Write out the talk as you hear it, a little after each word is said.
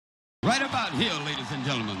Right about here, ladies and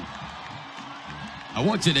gentlemen, I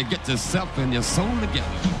want you to get yourself and your soul together.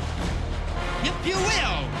 If you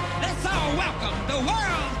will, let's all welcome the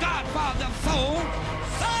world's godfather of soul,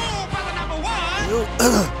 Soul Brother number one. Hello,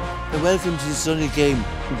 and welcome to the Sunday game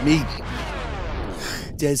with me,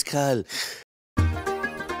 Des Cal.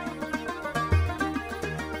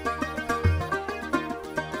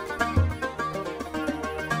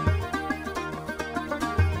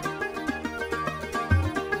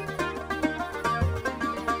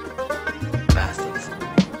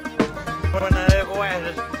 When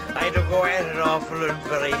I do go at it awful and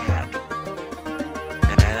very hard.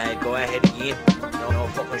 And I go ahead again. No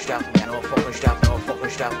fucking stop me, no fucking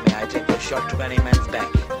stop me. I take the shot to any man's back.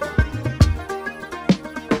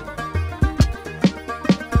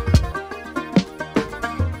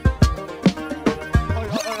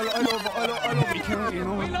 I love you, you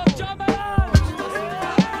know. We love Jambalaya!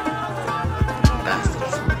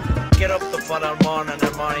 Bastards. Get up the following morning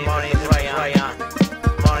and morning to fry on.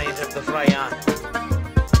 Morning to the fry on.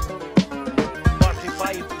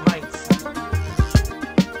 45 pints.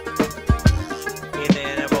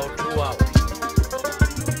 In about 2 hours.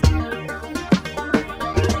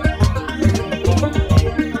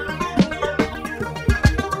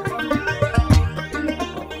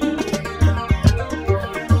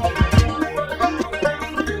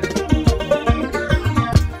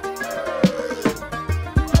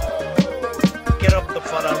 Get up the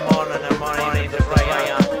following morning and morning to fry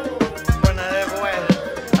on. When I go at it,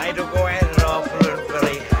 I do go at it awful and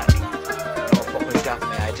very hard. No fucking stop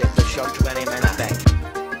me, I take the shot to any man's back.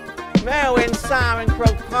 Mayo in Sam in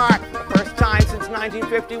Croke Park, the first time since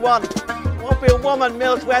 1951. Won't be a woman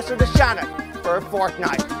mills west of the Shannon for a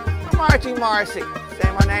fortnight. I'm Marty Morrissey.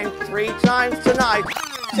 Say my name 3 times tonight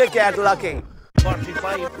to get lucky.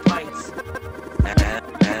 45 pints.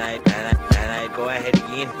 And I go ahead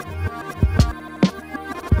again.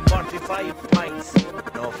 45 pints.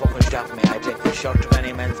 No fucking stop me, I take the shot to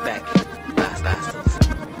any man's back.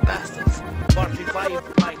 Bastards.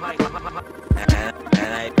 45 pints.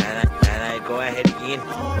 And I go ahead again.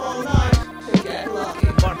 All night to get lucky.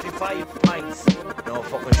 45 pints. No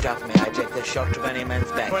fucking stop me, I take the shot to any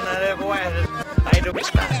man's back. When I go at it, I do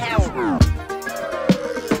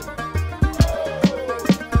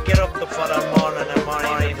get up the following morning and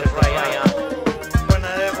morning to fry on. When I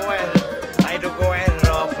go at it, I do go at it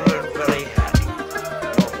awful and very hard.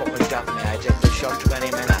 No fucking stop me, I take the shot to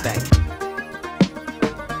any man's back.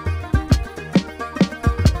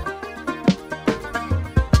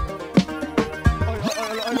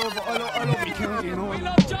 I love you, you know. We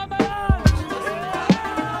love Jambalaya!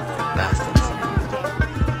 Bastards.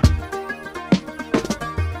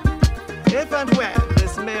 If and when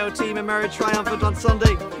this Mayo team emerge triumphant on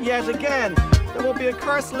Sunday, yet again, there will be a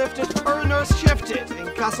curse lifted or a nurse shifted in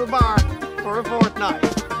Castlebar for a fortnight.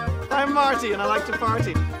 I'm Marty and I like to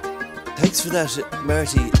party. Thanks for that,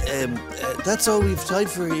 Marty. That's all we've time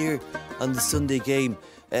for here on the Sunday game.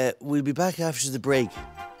 We'll be back after the break.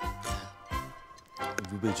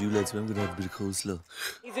 What about you lads? I'm going to have a bit of coleslaw.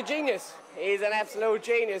 He's a genius. He's an absolute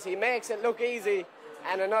genius. He makes it look easy,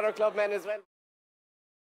 and another clubman as well.